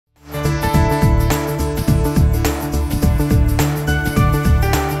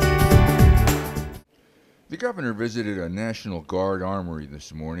governor visited a National Guard Armory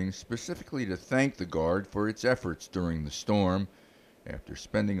this morning, specifically to thank the Guard for its efforts during the storm. After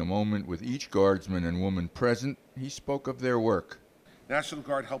spending a moment with each Guardsman and woman present, he spoke of their work. National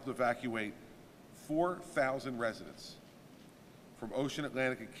Guard helped evacuate 4,000 residents from Ocean,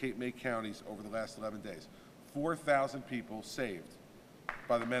 Atlantic, and Cape May counties over the last 11 days. 4,000 people saved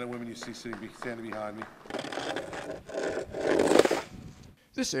by the men and women you see standing behind me.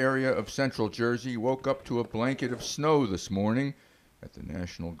 This area of central Jersey woke up to a blanket of snow this morning. At the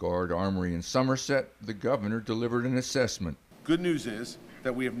National Guard Armory in Somerset, the governor delivered an assessment. Good news is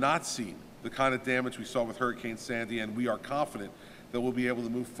that we have not seen the kind of damage we saw with Hurricane Sandy, and we are confident that we'll be able to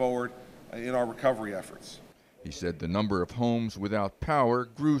move forward in our recovery efforts. He said the number of homes without power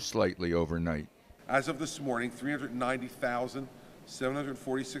grew slightly overnight. As of this morning,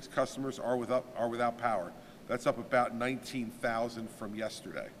 390,746 customers are without power. That's up about 19,000 from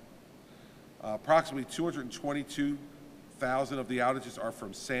yesterday. Approximately 222,000 of the outages are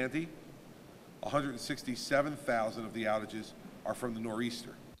from Sandy. 167,000 of the outages are from the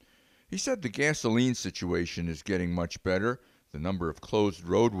nor'easter. He said the gasoline situation is getting much better. The number of closed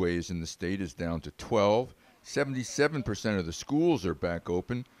roadways in the state is down to 12. 77% of the schools are back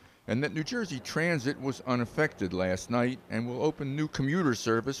open, and that New Jersey Transit was unaffected last night and will open new commuter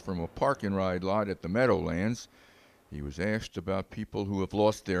service from a park and ride lot at the Meadowlands. He was asked about people who have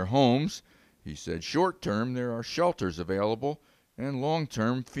lost their homes. He said short-term there are shelters available, and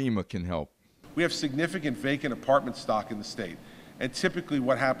long-term FEMA can help. We have significant vacant apartment stock in the state, and typically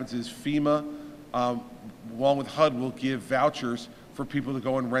what happens is FEMA, along with HUD, will give vouchers for people to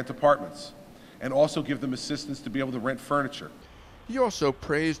go and rent apartments, and also give them assistance to be able to rent furniture. He also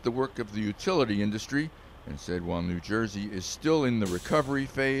praised the work of the utility industry and said while New Jersey is still in the recovery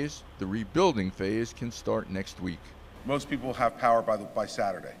phase, the rebuilding phase can start next week. Most people will have power by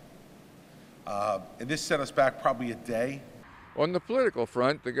Saturday. And this set us back probably a day. On the political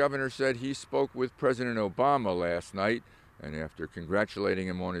front, the governor said he spoke with President Obama last night, and after congratulating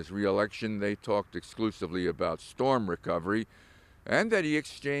him on his re-election, they talked exclusively about storm recovery, and that he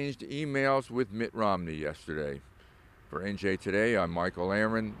exchanged emails with Mitt Romney yesterday. For NJ Today, I'm Michael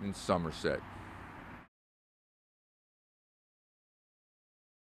Aaron in Somerset.